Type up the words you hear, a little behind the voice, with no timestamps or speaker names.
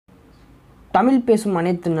தமிழ் பேசும்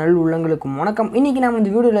அனைத்து நல் உள்ளங்களுக்கும் வணக்கம். இன்றைக்கி நம்ம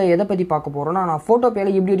இந்த வீடியோவில் எதை பற்றி பார்க்க போகிறோம்னா, நான்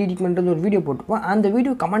ஃபோட்டோபேயில் எப்படி எடிட் பண்ணுறது ஒரு வீடியோ போட்டுப்போம். அந்த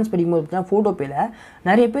வீடியோ கமெண்ட்ஸ் படிக்கும்போது பார்த்தீங்கன்னா ஃபோட்டோபேயில்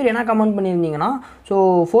நிறைய பேர் என்ன கமெண்ட் பண்ணியிருந்தீங்கன்னா, ஸோ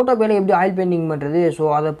ஃபோட்டோபேயில் எப்படி ஆயில் பெயிண்டிங் பண்ணுறது,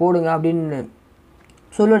 ஸோ அதை போடுங்க அப்படின்னு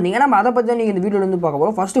சொல்லியிருந்தீங்க. நம்ம அதை பற்றி தான் நீங்கள் இந்த வீடியோவில் வந்து பார்க்க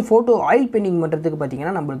போகிறோம். ஃபஸ்ட்டு ஃபோட்டோ ஆயில் பெயிண்டிங் பண்ணுறதுக்கு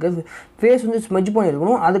பார்த்தீங்கன்னா நம்மளுக்கு ஃபேஸ் வந்து ஸ்மஜ்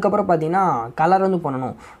பண்ணியிருக்கணும். அதுக்கப்புறம் பார்த்தீங்கன்னா கலர் வந்து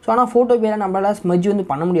பண்ணணும். ஸோ ஆனால் ஃபோட்டோபேயில் நம்மளால் ஸ்மஜ் வந்து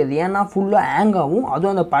பண்ண முடியாது. ஏன்னா ஃபுல்லாக ஹேங் ஆகும்.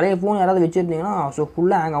 அதுவும் அந்த பழைய ஃபோன் யாராவது வச்சுருந்தீங்கன்னா ஸோ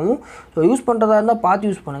ஃபுல்லாக ஹேங் ஆகும். ஸோ யூஸ் பண்ணுறதா இருந்தால்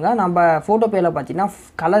பார்த்து யூஸ் பண்ணுங்கள். நம்ம ஃபோட்டோபேயில் பார்த்தீங்கன்னா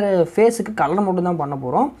கலர் ஃபேஸுக்கு கலர் மட்டும் தான் பண்ண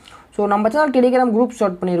போகிறோம். ஸோ நம்ம சேனல் டெலிகிராம் குரூப்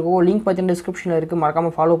ஸ்டார்ட் பண்ணியிருக்கோம். லிங்க் பார்த்தீங்கன்னா டிஸ்கிரிப்ஷனில் இருக்குது,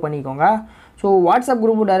 மறக்காமல் ஃபாலோ பண்ணிக்கோங்க. So WhatsApp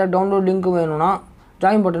group direct download link வேணும்னா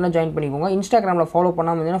ஜாயின் பட்டனை ஜாயின் பண்ணிக்கோங்க. இன்ஸ்டாகிராமில் ஃபாலோ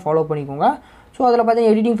பண்ணாமல் இருந்தீங்கன்னா ஃபாலோ பண்ணிக்கோங்க. ஸோ அதில்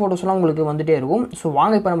பார்த்தீங்கன்னா எடிட்டிங் ஃபோட்டோஸ்லாம் உங்களுக்கு வந்துகிட்டே இருக்கும். ஸோ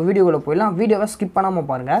வாங்க இப்போ நம்ம வீடியோவில் போயிடலாம். வீடியோவை ஸ்கிப் பண்ணாமல்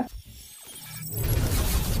பாருங்கள்.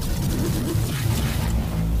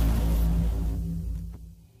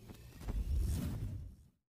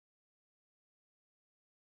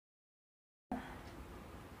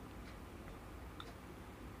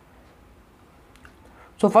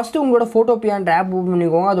 ஸோ ஃபஸ்ட்டு உங்களோட ஃபோட்டோபியான்ற ஆப் ஓப்பன்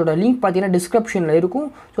பண்ணிக்கோங்க. அதோட லிங்க் பார்த்தீங்கன்னா டிஸ்கிரிப்ஷனில் இருக்கும்.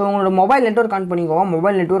 ஸோ உங்களோட மொபைல் நெட்வொர்க் ஆன் பண்ணிக்கோங்க.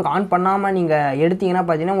 மொபைல் நெட்வொர்க் ஆன் பண்ணாமல் நீங்கள் எடுத்திங்கன்னா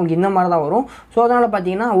பார்த்தீங்கன்னா உங்களுக்கு இந்த மாதிரி தான் வரும். ஸோ அதனால்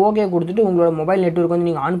பார்த்தீங்கன்னா ஓகே கொடுத்துட்டு உங்களோட மொபைல் நெட்வொர்க் வந்து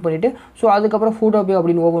நீங்கள் ஆன் பண்ணிவிட்டு ஸோ அதுக்கப்புறம் ஃபோட்டோபியா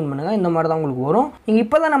அப்படின்னு ஓப்பன் பண்ணுங்கள். இந்த மாதிரி தான் உங்களுக்கு வரும். நீங்கள்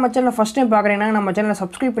இப்போ தான் நம்ம சேனலில் ஃபஸ்ட் டைம் பார்க்குறீங்கன்னா நம்ம சேனலை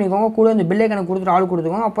சப்ஸ்கிரைப் பண்ணிக்கோங்க. கூட இந்த பெல் ஐக்கனை கொடுத்துட்டு ஆள்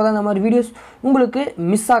கொடுத்துக்கோங்க. அப்போ தான் இந்த மாதிரி வீடியோஸ் உங்களுக்கு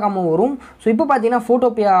மிஸ் ஆகாமல் வரும். ஸோ இப்போ பார்த்தீங்கன்னா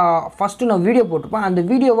ஃபோட்டோபியா ஃபஸ்ட்டு நான் வீடியோ போட்டிருப்பேன். அந்த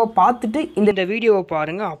வீடியோவை பார்த்துட்டு இந்த வீடியோவை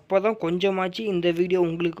பாருங்கள். அப்போ தான் கொஞ்சமாச்சு இந்த வீடியோ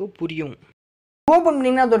உங்களுக்கு புரியும். ஓப்பன்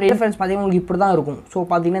பண்ணிங்கன்னா அதோட இன்டர்ஃபேஸ் பார்த்தீங்கன்னா உங்களுக்கு இப்படி தான் இருக்கும். ஸோ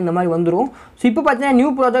பார்த்தீங்கன்னா இந்த மாதிரி வந்துடும். ஸோ இப்போ பார்த்தீங்கன்னா நியூ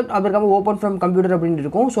ப்ராஜெக்ட் அதுக்காக ஓப்பன் ஃப்ரம் கம்ப்யூட்டர் அப்படின்ட்டு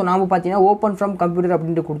இருக்கும். ஸோ நாம் பார்த்தீங்கன்னா ஓப்பன் ஃப்ரம் கம்ப்யூட்டர்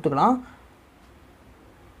அப்படின்ட்டு கொடுத்துக்கலாம்.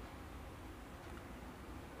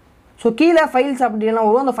 ஸோ கீழே ஃபைல்ஸ் அப்படின்லாம்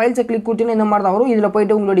வரும். அந்த ஃபைல்ஸை கிளிக் கொடுத்தீங்கன்னா இந்த மாதிரி தான் வரும். இதில்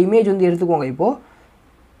போய்ட்டு உங்களோட இமேஜ் வந்து எடுத்துக்கோங்க. இப்போது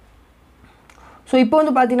ஸோ இப்போ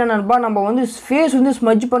வந்து பார்த்தீங்கன்னா நண்பா நம்ம வந்து ஃபேஸ் வந்து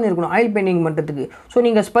ஸ்மஜ் பண்ணியிருக்கணும் ஆயில் பெயிண்டிங் பண்ணுறதுக்கு. ஸோ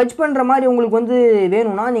நீங்கள் ஸ்மஜ் பண்ணுற மாதிரி உங்களுக்கு வந்து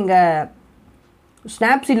வேணும்னா நீங்கள்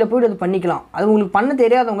ஸ்னாப்சீட்டில் போய்ட்டு அது பண்ணிக்கலாம். அது உங்களுக்கு பண்ண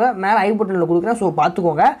தெரியாதவங்க மேலே ஐ பட்டனில் கொடுக்குறேன். ஸோ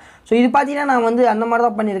பார்த்துக்கோங்க. ஸோ இது பார்த்தீங்கன்னா நான் வந்து அந்த மாதிரி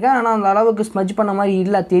தான் பண்ணியிருக்கேன். ஆனால் அந்த அளவுக்கு ஸ்மஜ் பண்ண மாதிரி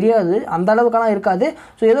இல்லை, தெரியாது, அந்த அளவுக்கெல்லாம் இருக்காது.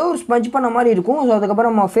 ஸோ ஏதோ ஒரு ஸ்மஜ் பண்ண மாதிரி இருக்கும். ஸோ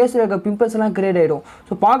அதுக்கப்புறம் நம்ம ஃபேஸில் இருக்க பிம்பிள்ஸ் எல்லாம் கிரியேட் ஆகிடும்.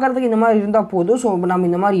 ஸோ பார்க்குறதுக்கு இந்த மாதிரி இருந்தால் போதும். ஸோ நம்ம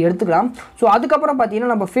இந்த மாதிரி எடுத்துக்கலாம். ஸோ அதுக்கப்புறம்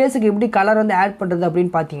பார்த்தீங்கன்னா நம்ம ஃபேஸுக்கு எப்படி கலர் வந்து ஆட் பண்ணுறது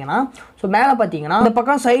அப்படின்னு பார்த்தீங்கன்னா ஸோ மேலே பார்த்தீங்கன்னா அந்த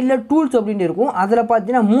பக்கம் சைடில் டூல்ஸ் அப்படின்னு இருக்கும். அதில்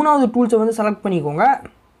பார்த்தீங்கன்னா 3வது டூல்ஸை வந்து செலக்ட் பண்ணிக்கோங்க.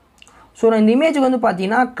 ஸோ நான் இந்த இமேஜுக்கு வந்து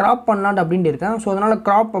பார்த்தீங்கன்னா க்ராப் பண்ணலான்ட்டு அப்படின்ட்டு இருக்கேன். ஸோ அதனால்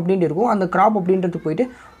க்ராப் அப்படின்ட்டு இருக்கும். அந்த க்ராப் அப்படின்றது போயிட்டு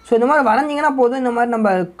ஸோ இந்த மாதிரி வரைஞ்சிங்கன்னா போதும். இந்த மாதிரி நம்ம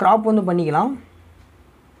க்ராப் வந்து பண்ணிக்கலாம்.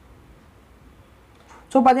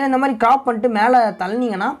 ஸோ பார்த்தீங்கன்னா இந்த மாதிரி க்ராப் பண்ணிட்டு மேலே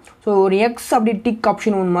தள்ளினீங்கன்னா ஸோ ஒரு எக்ஸ் அப்படி டிக்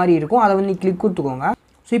ஆப்ஷன் ஒன்று மாதிரி இருக்கும். அதை வந்து கிளிக் கொடுத்துக்கோங்க.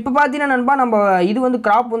 ஸோ இப்போ பார்த்தீங்கன்னா நண்பா நம்ம இது வந்து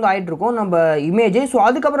க்ராப் வந்து ஆகிட்டுருக்கோம் நம்ம இமேஜ். ஸோ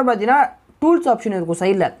அதுக்கப்புறம் பார்த்தீங்கன்னா டூல்ஸ் ஆப்ஷன் இருக்கும்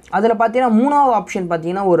சைடில். அதில் பார்த்தீங்கன்னா 3வது ஆப்ஷன்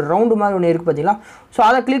பார்த்தீங்கன்னா ஒரு ரவுண்டு மாதிரி ஒன்று இருக்குது பார்த்தீங்களா. ஸோ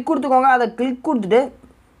அதை கிளிக் கொடுத்துக்கோங்க. அதை கிளிக் கொடுத்துட்டு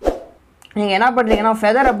நீங்கள் என்ன பண்ணுறீங்கன்னா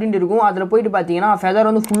ஃபெதர் அப்படின்ட்டு இருக்கும். அதில் போய்ட்டு பார்த்தீங்கன்னா ஃபெதர்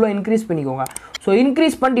வந்து ஃபுல்லாக இன்க்ரீஸ் பண்ணிக்கோங்க. ஸோ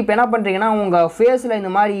இன்க்ரீஸ் பண்ணிட்டு இப்போ என்ன பண்ணுறீங்கன்னா உங்கள் ஃபேஸில்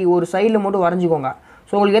இந்த மாதிரி ஒரு சைடில் மட்டும் வரைஞ்சிக்கோங்க.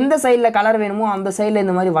 ஸோ உங்களுக்கு எந்த சைடில் கலர் வேணுமோ அந்த சைடில்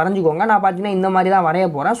இந்த மாதிரி வரைஞ்சிக்கோங்க. நான் பார்த்தீங்கன்னா இந்த மாதிரி தான் வரைய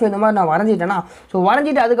போகிறேன். ஸோ இந்த மாதிரி நான் வரைஞ்சிட்டேன்னா ஸோ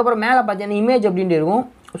வரைஞ்சிட்டு அதுக்கப்புறம் மேலே பார்த்தீங்கன்னா இமேஜ் அப்படின்ட்டு இருக்கும்.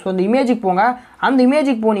 ஸோ அந்த இமேஜுக்கு போங்க. அந்த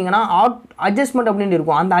இமேஜுக்கு போனீங்கன்னா அட்ஜஸ்ட்மெண்ட் அப்படின்ட்டு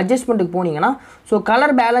இருக்கும். அந்த அட்ஜஸ்ட்மெண்ட்டுக்கு போனீங்கன்னா ஸோ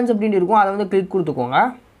கலர் பேலன்ஸ் அப்படின்ட்டு இருக்கும். அதை வந்து கிளிக் கொடுத்துக்கோங்க.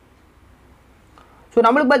 ஸோ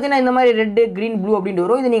நம்மளுக்கு பார்த்தீங்கன்னா இந்த மாதிரி ரெட்டு க்ரீன் ப்ளூ அப்படின்ட்டு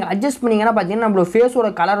வரும். இதை நீங்கள் அட்ஜஸ்ட் பண்ணிங்கன்னா பார்த்தீங்கன்னா நம்மளோட ஃபேஸோட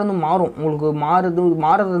கலர் வந்து மாறும். உங்களுக்கு மாறுறது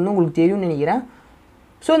வந்து உங்களுக்கு தெரியும்னு நினைக்கிறேன்.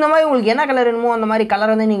 ஸோ இந்த மாதிரி உங்களுக்கு என்ன கலர் வேணுமோ அந்த மாதிரி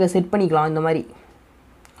கலரை வந்து நீங்கள் செட் பண்ணிக்கலாம். இந்த மாதிரி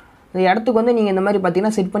இந்த இடத்துக்கு வந்து நீங்கள் இந்த மாதிரி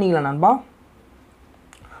பார்த்தீங்கன்னா செட் பண்ணிக்கலாம் நண்பா.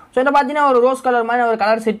 ஸோ இதை பார்த்தீங்கன்னா ஒரு ரோஸ் கலர் மாதிரி ஒரு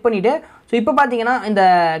கலர் செட் பண்ணிவிட்டு ஸோ இப்போ பார்த்தீங்கன்னா இந்த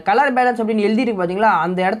கலர் பேலன்ஸ் அப்படின்னு எழுதிருக்கு பார்த்தீங்களா,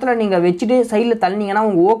 அந்த இடத்துல நீங்கள் வச்சுட்டு சைடில் தள்ளினீங்கன்னா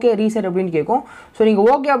உங்கள் ஓகே ரீசெட் அப்படின்னு கேட்கும். ஸோ நீங்கள்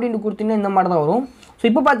ஓகே அப்படின்ட்டு கொடுத்தீங்கன்னா இந்த மாதிரி தான் வரும். ஸோ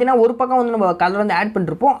இப்போ பார்த்தீங்கன்னா ஒரு பக்கம் வந்து நம்ம கலர் வந்து ஆட்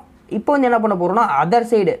பண்ணிருப்போம். இப்போ வந்து என்ன பண்ண போகிறோம்னா அதர்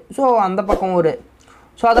சைடு ஸோ அந்த பக்கம்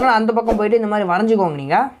ஸோ அதனால் அந்த பக்கம் போய்ட்டு இந்த மாதிரி வரைஞ்சிக்கோங்க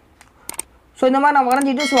நீங்கள். ஸோ இந்த மாதிரி நான்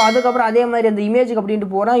வரைஞ்சிட்டு ஸோ அதுக்கப்புறம் அதே மாதிரி அந்த இமேஜுக்கு அப்படின்ட்டு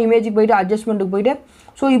போகிறேன். இமேஜுக்கு போய்ட்டு அட்ஜஸ்ட்மெண்ட்டுக்கு போய்ட்டு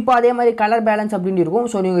ஸோ இப்போ அதே மாதிரி கலர் பேலன்ஸ் அப்படின்ட்டு இருக்கும்.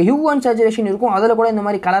 ஸோ நீங்கள் ஹியூ அண்ட் சேச்சுரேஷன் இருக்கும். அதில் கூட இந்த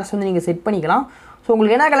மாதிரி கலர்ஸ் வந்து நீங்கள் செட் பண்ணிக்கலாம். ஸோ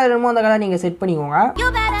உங்களுக்கு என்ன கலர் வேணுமோ அந்த கலர் நீங்கள் செட் பண்ணிக்கோங்க.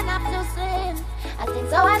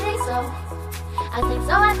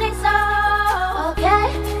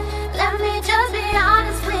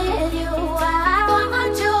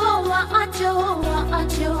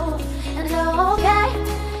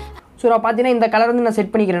 ஸோ நான் பார்த்தீங்கன்னா இந்த கலர் வந்து நான்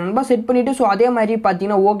செட் பண்ணிக்கிறேன் நண்பா. செட் பண்ணிவிட்டு ஸோ அதே மாதிரி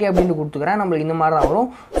பார்த்தீங்கன்னா ஓகே அப்படின்னு கொடுத்துக்கிறேன். நம்மளுக்கு இந்த மாதிரி தான் வரும்.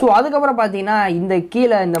 ஸோ அதுக்கப்புறம் பார்த்தீங்கன்னா இந்த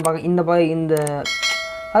கீழே இந்த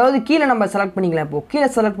அதாவது கீழே நம்ம செலக்ட் பண்ணிக்கலாம். இப்போது கீழே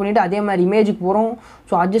செலக்ட் பண்ணிவிட்டு அதே மாதிரி இமேஜுக்கு போகிறோம்.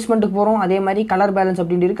 ஸோ அட்ஜஸ்ட்மெண்ட்டுக்கு போகிறோம். அதே மாதிரி கலர் பேலன்ஸ்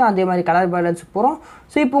அப்படின்ட்டு இருக்குது. அதே மாதிரி கலர் பேலன்ஸுக்கு போகிறோம்.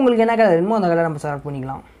 ஸோ இப்போ உங்களுக்கு என்ன கலர் வேணுமோ அந்த கலர் நம்ம செலக்ட்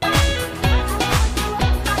பண்ணிக்கலாம்.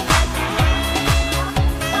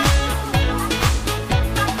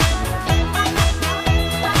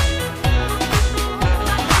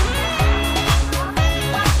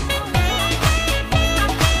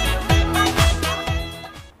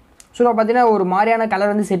 நான் பார்த்தீங்கன்னா ஒரு மாதிரியான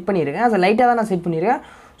கலர் வந்து செட் பண்ணியிருக்கேன். அது லைட்டாக தான் நான் செட் பண்ணியிருக்கேன்.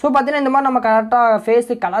 ஸோ பார்த்தீங்கன்னா இந்த மாதிரி நம்ம கரெக்டாக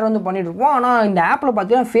ஃபேஸு கலர் வந்து பண்ணிட்டு இருப்போம். ஆனால் இந்த ஆப்பில்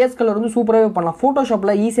பார்த்தீங்கன்னா ஃபேஸ் கலர் வந்து சூப்பராகவே பண்ணலாம்.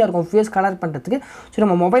 ஃபோட்டோஷாப்பில் ஈஸியாக இருக்கும் ஃபேஸ் கலர் பண்ணுறதுக்கு. ஸோ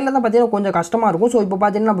நம்ம மொபைலில் தான் பார்த்தீங்கன்னா கொஞ்சம் கஷ்டமாக இருக்கும். ஸோ இப்போ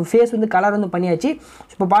பார்த்தீங்கன்னா நம்ம ஃபேஸ் வந்து கலர் வந்து பண்ணியாச்சு.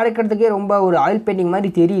 இப்போ பார்க்கறதுக்கே ரொம்ப ஒரு ஆயில் பெயிண்டிங்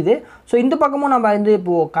மாதிரி தெரியுது. ஸோ இந்த பக்கமும் நம்ம வந்து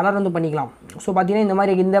இப்போது கலர் வந்து பண்ணிக்கலாம். ஸோ பார்த்தீங்கன்னா இந்த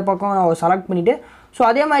மாதிரி இந்த பக்கம் நான் செலக்ட் பண்ணிவிட்டு ஸோ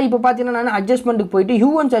அதே மாதிரி இப்போ பார்த்தீங்கன்னா நான் அட்ஜஸ்ட்மெண்ட்டுக்கு போயிட்டு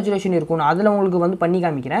ஹியூ அண்ட் சேச்சுரேஷன் இருக்கும், அதில் உங்களுக்கு வந்து பண்ணி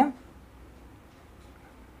காமிக்கிறேன்.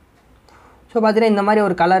 ஸோ பார்த்தீங்கன்னா இந்த மாதிரி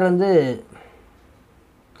ஒரு கலர் வந்து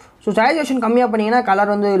ஸோ சேச்சுரேஷன் கம்மியாக பண்ணிங்கன்னா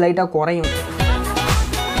கலர் வந்து லைட்டாக குறையும்.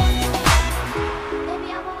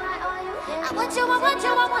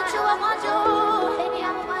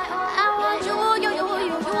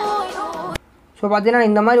 ஸோ பார்த்தீங்கன்னா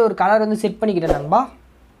இந்த மாதிரி ஒரு கலர் வந்து செட் பண்ணிக்கிட்டேன் நண்பா.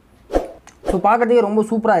 ஸோ பார்க்குறதுக்கே ரொம்ப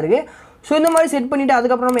சூப்பராக இருக்குது. ஸோ இந்த மாதிரி செட் பண்ணிவிட்டு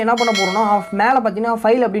அதுக்கப்புறம் நம்ம என்ன பண்ண போகிறோம்னா மேலே பார்த்தீங்கன்னா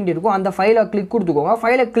ஃபைல் அப்படின்ட்டு இருக்கும், அந்த ஃபைலை கிளிக் கொடுத்துக்கோங்க.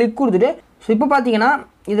 ஃபைலை கிளிக் கொடுத்துட்டு ஸோ இப்போ பார்த்தீங்கன்னா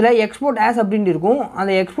இதில் எக்ஸ்போர்ட் ஆஸ் அப்படின்ட்டு இருக்கும்,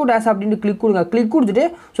 அந்த எக்ஸ்போர்ட் ஆஸ் அப்படின்ட்டு கிளிக் கொடுங்க. கிளிக் கொடுத்துட்டு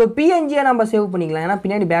ஸோ பிஎன்ஜியை நம்ம சேவ் பண்ணிக்கலாம், ஏன்னா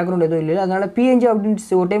பின்னாடி பேக்ரவுண்ட் எதுவும் இல்லை, அதனால் பிஎன்ஜி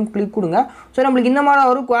அப்படின்ட்டு ஒரு டைம் கிளிக் கொடுங்க. ஸோ நம்மளுக்கு இந்த மாதிரி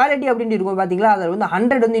ஒரு குவாலிட்டி அப்படின்ட்டு இருக்கும் பார்த்தீங்களா, அதில் வந்து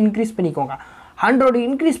 100 வந்து இன்க்ரீஸ் பண்ணிக்கோங்க. 100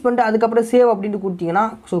 இன்க்ரீஸ் பண்ணிட்டு அதுக்கப்புறம் சேவ் அப்படின்ட்டு கொடுத்தீங்கன்னா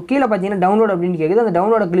ஸோ கீழே பார்த்தீங்கன்னா டவுன்லோட் அப்படின்னு கேட்குது, அந்த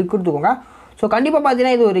டவுன்லோட கிளிக் கொடுத்துக்கோங்க. ஸோ கண்டிப்பாக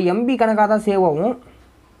பார்த்தீங்கன்னா இது ஒரு எம்பி கணக்காக தான் சேவ் ஆகும்.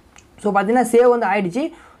 ஸோ பார்த்தீங்கன்னா சேவ் வந்து ஆகிடுச்சு.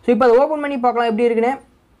 ஸோ இப்போ அதை ஓப்பன் பண்ணி பார்க்கலாம் எப்படி இருக்குன்னு.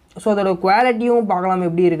 ஸோ அதோட குவாலிட்டியும் பார்க்கலாம்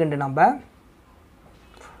எப்படி இருக்குன்ட்டு நம்ம.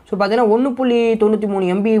 ஸோ பார்த்தீங்கன்னா 1.93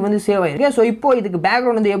 MB வந்து சேவ் ஆகிருக்கு. ஸோ இப்போது இதுக்கு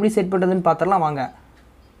பேக்ரவுண்ட் வந்து எப்படி செட் பண்ணுறதுன்னு பார்த்துடலாம் வாங்க.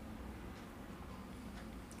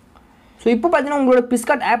 ஸோ இப்போ பார்த்தீங்கன்னா உங்களோட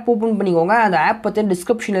பிக்சார்ட் ஆப் ஓப்பன் பண்ணிக்கோங்க. அந்த ஆப் பார்த்தீங்கன்னா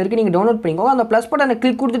டிஸ்கிரிப்ஷனில் இருக்குது, நீங்கள் டவுன்லோட் பண்ணிக்கோங்க. அந்த ப்ளஸ் பட்டனை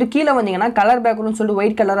கிளிக் கொடுத்துட்டு கீழே வந்தீங்கன்னா கலர் பேக்ரவுண்ட் சொல்லிட்டு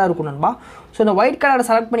ஒயிட் கலராக இருக்கும் நண்பா. ஸோ அந்த ஒயிட் கலரை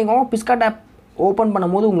செலக்ட் பண்ணிக்கோங்க. பிக்சார்ட் ஆப் ஓப்பன்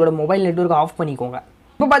பண்ணும்போது உங்களோட மொபைல் நெட்வொர்க் ஆஃப் பண்ணிக்கோங்க.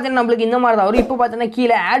 இப்போ பார்த்தீங்கன்னா நம்மளுக்கு இந்த மாதிரி தான் வரும். இப்போ பார்த்தீங்கன்னா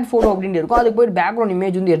கீழே ஆட் ஃபோட்டோ அப்படின்ட்டு இருக்கும், அதுக்கு போய்ட்டு பேக்ரவுண்ட்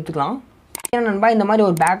இமேஜ் வந்து எடுத்துக்கலாம். ஏன்னா நண்பா இந்த மாதிரி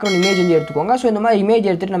ஒரு பேக்ரவுண்ட் இமேஜ் வந்து எடுத்துக்கோங்க. ஸோ இந்த மாதிரி இமேஜ்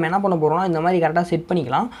எடுத்துகிட்டு நம்ம என்ன பண்ண போகிறோம்னா இந்த மாதிரி கரெக்டாக செட்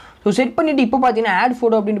பண்ணிக்கலாம். ஸோ செட் பண்ணிவிட்டு இப்போ பார்த்தீங்கன்னா ஆட்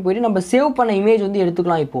ஃபோட்டோ அப்படின்ட்டு போய்ட்டு நம்ம சேவ் பண்ண இமேஜ் வந்து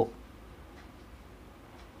எடுத்துக்கலாம். இப்போது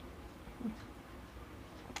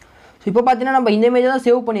ஸோ இப்போ பார்த்தீங்கன்னா நம்ம இந்த இமேஜை தான்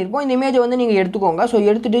சேவ் பண்ணியிருப்போம். இந்த இமேஜை வந்து நீங்கள் எடுத்துக்கோங்க. ஸோ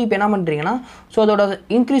எடுத்துகிட்டு இப்போ என்ன பண்ணுறீங்கன்னா ஸோ அதோட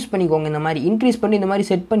இன்க்ரீஸ் பண்ணிக்கோங்க. இந்த மாதிரி இன்க்ரீஸ் பண்ணி இந்த மாதிரி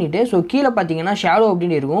செட் பண்ணிவிட்டு ஸோ கீழே பார்த்தீங்கன்னா ஷேடோ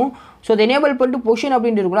அப்படின்னு இருக்கும். ஸோ அதை எனேபிள் பண்ணிட்டு பொசிஷன்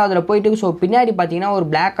அப்படின்ட்டு இருக்கும், அதில் போய்ட்டு ஸோ பின்னாடி பார்த்தீங்கன்னா ஒரு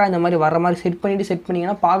பிளாக்காக இந்த மாதிரி வர மாதிரி செட்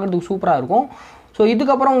பண்ணிங்கன்னா பார்க்குறதுக்கு சூப்பராக இருக்கும். ஸோ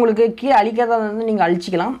இதுக்கப்புறம் உங்களுக்கு கீழே அழிக்கிறதா வந்து நீங்கள்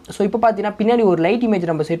அழிச்சிக்கலாம். ஸோ இப்போ பார்த்தீங்கன்னா பின்னாடி ஒரு லைட்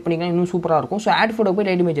இமேஜ் நம்ம செட் பண்ணிக்கலாம், இன்னும் சூப்பராக இருக்கும். ஸோ ஆட் ஃபோட்டோ போய்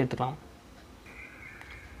லைட் இமேஜ் எடுத்துக்கலாம்.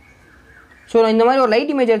 ஸோ நான் இந்த மாதிரி ஒரு லைட்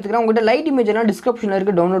இமேஜ் எடுத்துக்கிறேன். உங்கள்கிட்ட லைட் இமேஜ்லாம் டிஸ்கிரிப்ஷனில்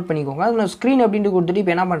இருக்குது, டவுன்லோட் பண்ணிக்கோங்க. அது நான் ஸ்க்ரீன் அப்படின்ட்டு கொடுத்துட்டு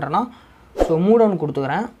இப்போ என்ன பண்ணுறேன்னா ஸோ மூட் ஆன்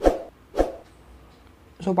கொடுத்துக்கிறேன்.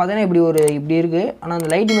 ஸோ பார்த்தீங்கன்னா இப்படி இருக்குது. ஆனால் அந்த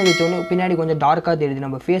லைட் இமேஜ் வச்சோடனே பின்னாடி கொஞ்சம் டார்க்காக தெரியுது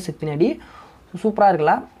நம்ம ஃபேஸுக்கு பின்னாடி. சூப்பராக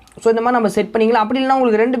இருக்குல்ல. ஸோ இந்த மாதிரி நம்ம செட் பண்ணிக்கலாம். அப்படி இல்லைனா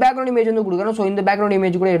உங்களுக்கு 2 பேக்ரவுண்ட் இமேஜ் வந்து கொடுக்குறேன். ஸோ இந்த பேக்ரவுண்ட்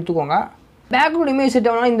இமேஜ் கூட எடுத்துக்கோங்க. பேக்ரவுண்ட் இமேஜ் செட்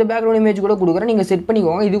ஆகலாம், இந்த பேக்ரவுண்ட் இமேஜ் கூட கொடுக்குறேன், நீங்கள் செட்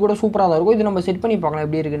பண்ணிக்கோங்க. இது கூட சூப்பராக தான் இருக்கும். இது நம்ம செட் பண்ணி பார்க்கலாம்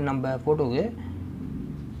எப்படி இருக்குன்னு நம்ம ஃபோட்டோவுக்கு.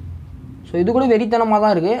 ஸோ இது கூட வெறித்தனமாக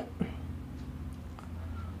தான் இருக்குது.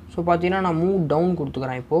 ஸோ பார்த்தீங்கன்னா நான் மூவ் டவுன்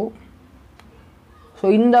கொடுத்துக்கிறேன் இப்போது. ஸோ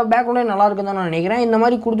இந்த பேக்ரவுண்டே நல்லா இருக்குன்னு தான் நான் நினைக்கிறேன். இந்த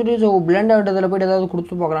மாதிரி கொடுத்துட்டு ஸோ பிளெண்ட் ஆகிட்டதில் போய்ட்டு ஏதாவது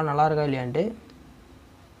கொடுத்து பார்க்கலாம் நல்லா இருக்கா இல்லையான்ட்டு.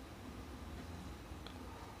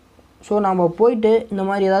 ஸோ நம்ம போய்ட்டு இந்த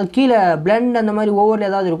மாதிரி ஏதாவது கீழே பிளெண்ட் அந்த மாதிரி ஓவரில்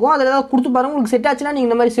ஏதாவது இருக்கும், அதில் ஏதாவது கொடுத்து பாருங்கள். உங்களுக்கு செட் ஆச்சுன்னா நீங்கள்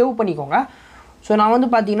இந்த மாதிரி சேவ் பண்ணிக்கோங்க. ஸோ நான் வந்து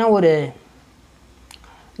பார்த்தீங்கன்னா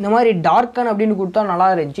இந்த மாதிரி டார்க்கன் அப்படின்னு கொடுத்தா நல்லா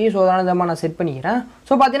இருந்துச்சு. ஸோ அதனால் இந்த மாதிரி நான் செட் பண்ணிக்கிறேன்.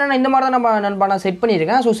 ஸோ பார்த்தீங்கன்னா நான் இந்த மாதிரி தான் நான் செட்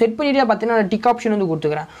பண்ணியிருக்கேன். ஸோ செட் பண்ணிவிட்டு பார்த்தீங்கன்னா நான் டிக் ஆப்ஷன் வந்து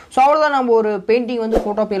கொடுத்துக்கிறேன். ஸோ அவ்வளோதான், நம்ம ஒரு பெயிண்டிங் வந்து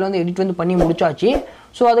ஃபோட்டோபேயில் வந்து எடிட் வந்து பண்ணி முடிச்சாச்சு.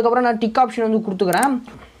 ஸோ அதுக்கப்புறம் நான் டிக் ஆப்ஷன் வந்து கொடுத்துக்கிறேன்.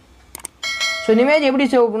 ஸோ இந்த இமேஜ் எப்படி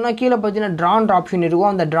சேவ் பண்ணால் கீழே பார்த்தீங்கன்னா ட்ரான்ற ஆப்ஷன்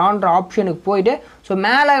இருக்கும். அந்த ட்ரான்ற ஆப்ஷனுக்கு போய்ட்டு ஸோ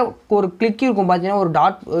மேலே ஒரு கிளிக் இருக்கும் பார்த்தீங்கன்னா ஒரு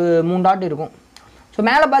 3 டாட் இருக்கும். ஸோ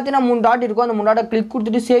மேலே பார்த்தீங்கன்னா 3 டாட் இருக்கும். அந்த 3 டாட்டை கிளிக்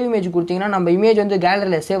கொடுத்துட்டு சேவ் இமேஜ் கொடுத்தீங்கன்னா நம்ம இமேஜ் வந்து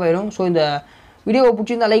கேலரியில் சேவ் ஆயிடும். ஸோ இந்த வீடியோவை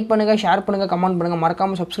பிடிச்சிருந்தா லைக் பண்ணுங்கள், ஷேர் பண்ணுங்கள், கமெண்ட் பண்ணுங்கள்,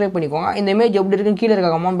 மறக்காமல் சப்ஸ்கிரைப் பண்ணிக்கோங்க. இந்த இமேஜ் எப்படி இருக்குன்னு கீழே இருக்க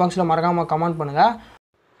கமெண்ட் பாக்ஸில் மறக்காமல் கமெண்ட் பண்ணுங்கள்.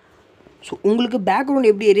 ஸோ உங்களுக்கு பேக்ரவுண்ட்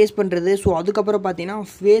எப்படி எரேஸ் பண்ணுறது, ஸோ அதுக்கப்புறம் பார்த்தீங்கன்னா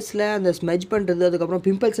ஃபேஸில் அந்த ஸ்மெஜ் பண்ணுறது, அதுக்கப்புறம்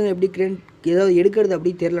பிம்பிள்ஸ் எப்படி ஏதாவது எடுக்கிறது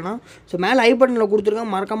அப்படி தெரிலனா ஸோ மேலே ஐ பட்டனில்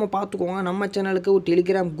கொடுத்துருக்கேன், மறக்காமல் பார்த்துக்கோங்க. நம்ம சேனலுக்கு ஒரு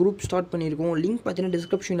டெலிகிராம் குரூப் ஸ்டார்ட் பண்ணியிருக்கோம், லிங்க் பார்த்தீங்கன்னா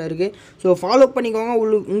டிஸ்கிரிப்ஷனில் இருக்குது. ஸோ ஃபாலோ பண்ணிக்கோங்க.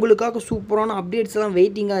 உங்களுக்காக சூப்பரான அப்டேட்ஸ் எல்லாம்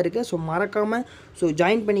வெயிட்டிங்காக இருக்குது. ஸோ மறக்காமல்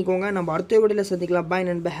ஜாயின் பண்ணிக்கோங்க. நம்ம அடுத்த வீடியோவில் சந்திக்கலாம். பாய்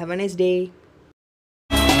நண்பா, ஹேவ் a nice day.